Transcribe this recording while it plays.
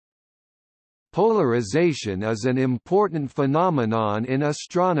Polarization is an important phenomenon in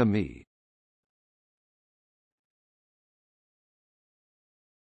astronomy.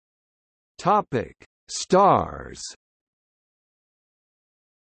 Topic: Stars.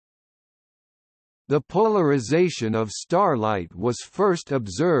 The polarization of starlight was first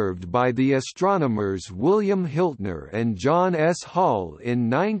observed by the astronomers William Hiltner and John S. Hall in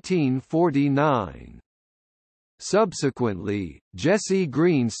 1949. Subsequently, Jesse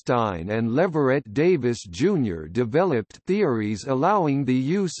Greenstein and Leverett Davis Jr. developed theories allowing the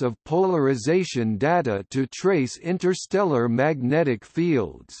use of polarization data to trace interstellar magnetic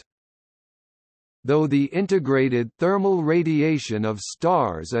fields. Though the integrated thermal radiation of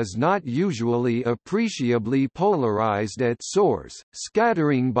stars is not usually appreciably polarized at source,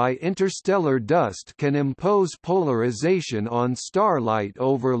 scattering by interstellar dust can impose polarization on starlight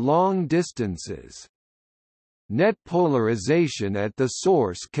over long distances. Net polarization at the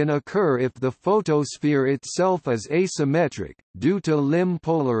source can occur if the photosphere itself is asymmetric, due to limb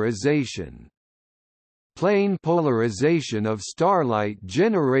polarization. Plane polarization of starlight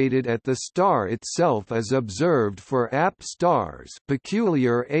generated at the star itself is observed for AP stars,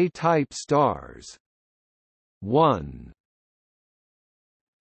 peculiar A-type stars. 1.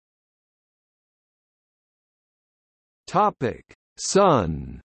 Topic: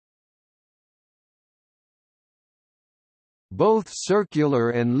 Sun. Both circular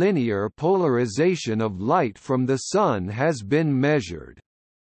and linear polarization of light from the Sun has been measured.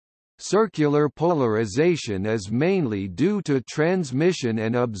 Circular polarization is mainly due to transmission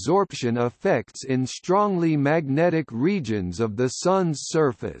and absorption effects in strongly magnetic regions of the Sun's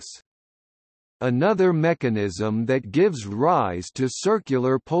surface. Another mechanism that gives rise to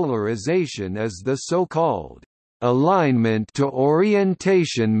circular polarization is the so-called alignment to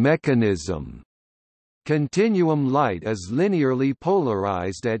orientation mechanism. Continuum light is linearly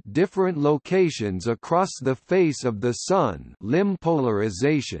polarized at different locations across the face of the Sun, limb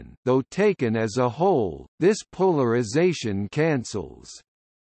polarization. Though taken as a whole, this polarization cancels.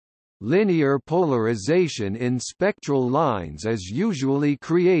 Linear polarization in spectral lines is usually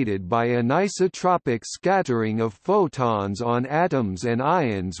created by anisotropic scattering of photons on atoms and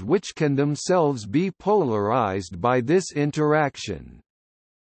ions, which can themselves be polarized by this interaction.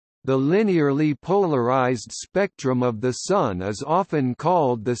 The linearly polarized spectrum of the Sun is often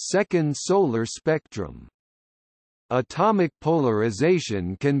called the second solar spectrum. Atomic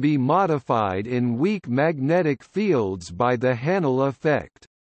polarization can be modified in weak magnetic fields by the Hanel effect.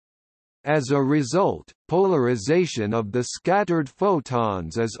 As a result, polarization of the scattered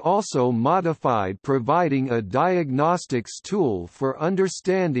photons is also modified, providing a diagnostics tool for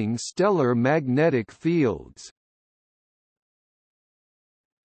understanding stellar magnetic fields.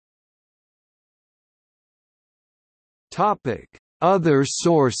 Other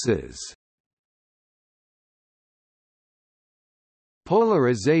sources.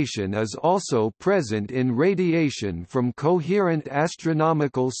 Polarization is also present in radiation from coherent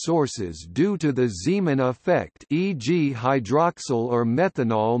astronomical sources due to the Zeeman effect, e.g. hydroxyl or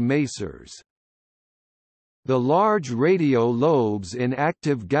methanol masers. The large radio lobes in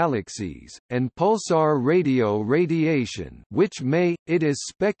active galaxies, and pulsar radio radiation, which may, it is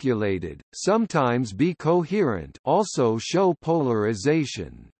speculated, sometimes be coherent, also show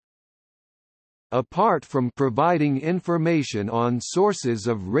polarization. Apart from providing information on sources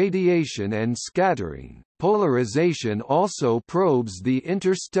of radiation and scattering, polarization also probes the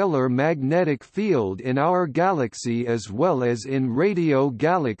interstellar magnetic field in our galaxy as well as in radio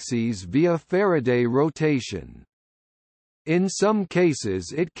galaxies via Faraday rotation. In some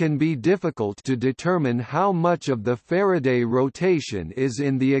cases it can be difficult to determine how much of the Faraday rotation is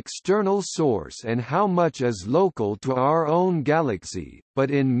in the external source and how much is local to our own galaxy, but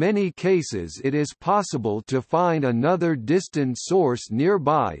in many cases it is possible to find another distant source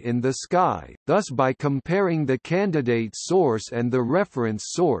nearby in the sky. Thus, by comparing the candidate source and the reference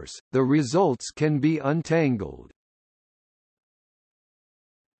source, the results can be untangled.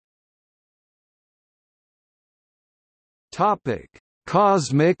 Topic: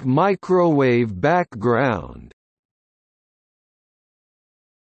 Cosmic microwave background.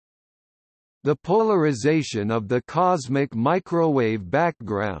 The polarization of the cosmic microwave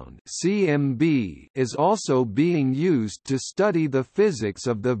background (CMB) is also being used to study the physics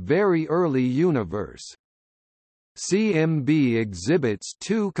of the very early universe. CMB exhibits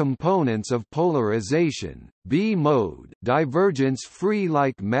two components of polarization: B mode, divergence-free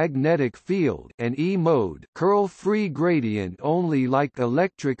like magnetic field, and E mode, curl-free gradient only like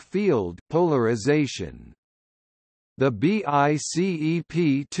electric field polarization. The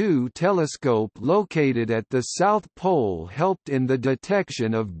BICEP-2 telescope located at the South Pole helped in the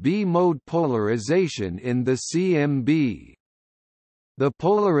detection of B-mode polarization in the CMB. The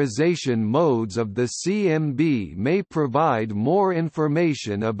polarization modes of the CMB may provide more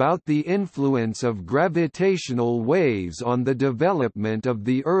information about the influence of gravitational waves on the development of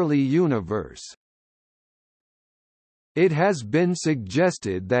the early universe. It has been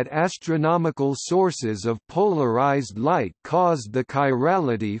suggested that astronomical sources of polarized light caused the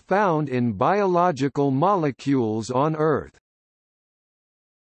chirality found in biological molecules on Earth.